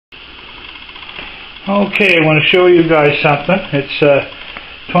Okay, I want to show you guys something. It's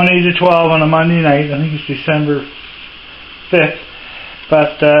 20 to 12 on a Monday night. I think it's December 5th.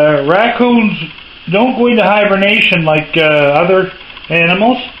 But raccoons don't go into hibernation like other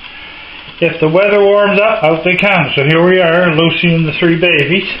animals. If the weather warms up, out they come. So here we are, Lucy and the three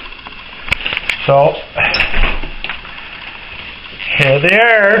babies. So, here they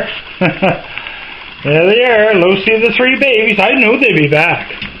are. There they are, Lucy and the three babies. I knew they'd be back.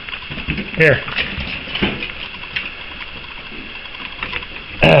 Here.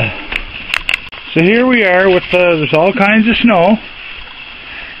 So here we are with, there's all kinds of snow.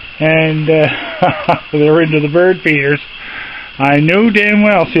 And they're into the bird feeders. I knew damn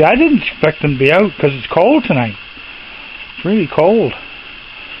well. See, I didn't expect them to be out because it's cold tonight. It's really cold.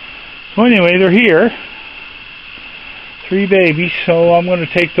 So anyway, they're here. Three babies. So I'm going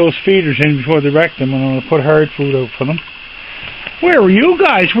to take those feeders in before they wreck them, and I'm going to put hard food out for them. Where were you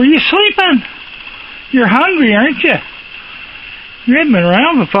guys? Were you sleeping? You're hungry, aren't you? You haven't been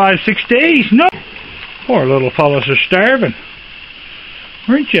around for 5-6 days. No. Poor little fellas are starving.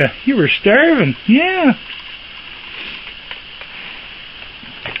 Weren't you? You were starving. Yeah.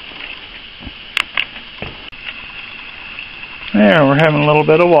 There, we're having a little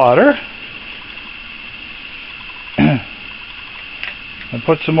bit of water. I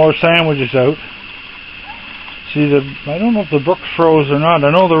put some more sandwiches out. See, I don't know if the brook's froze or not. I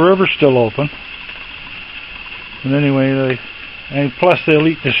know the river's still open. But anyway, and plus they'll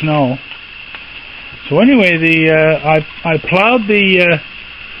eat the snow. So anyway, I plowed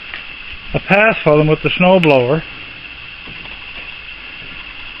a path for them with the snowblower.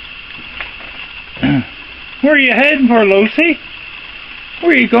 Where are you heading for, Lucy?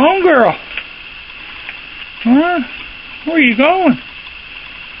 Where are you going, girl? Huh? Where are you going?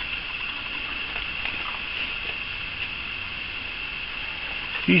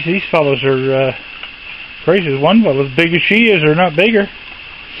 Geez, these fellows are crazy. One fellow's as big as she is, or not bigger.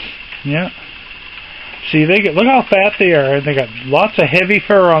 Yeah. See, look how fat they are. They got lots of heavy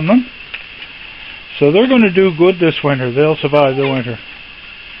fur on them. So they're going to do good this winter. They'll survive the winter.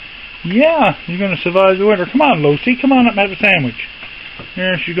 Yeah, you're going to survive the winter. Come on, Lucy. Come on up and have a sandwich.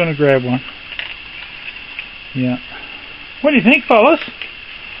 Here, she's going to grab one. Yeah. What do you think, fellas?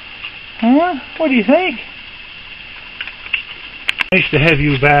 Huh? What do you think? Nice to have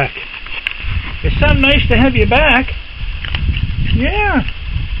you back. It's so nice to have you back. Yeah.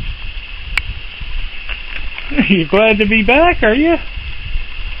 You glad to be back, are you?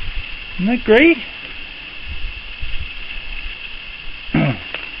 Isn't that great?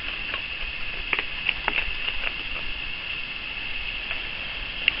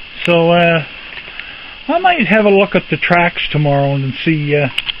 So, I might have a look at the tracks tomorrow and see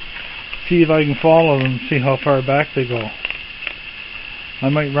if I can follow them, see how far back they go. I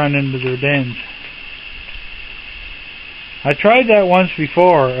might run into their dens. I tried that once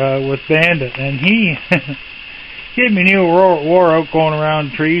before with Bandit, and he gave me new war out going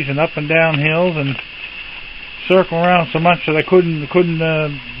around trees and up and down hills and circling around so much that I couldn't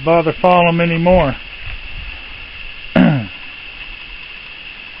bother following him anymore.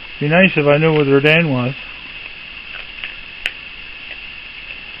 Be nice if I knew where their den was.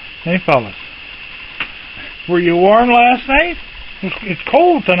 Hey, fellas. Were you warm last night? It's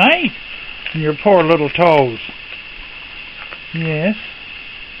cold tonight. And your poor little toes. Yes.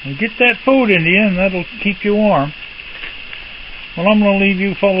 And get that food into you, and that'll keep you warm. Well, I'm going to leave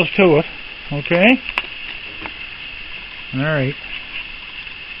you fellas to it. Okay? Alright.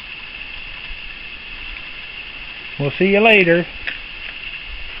 We'll see you later.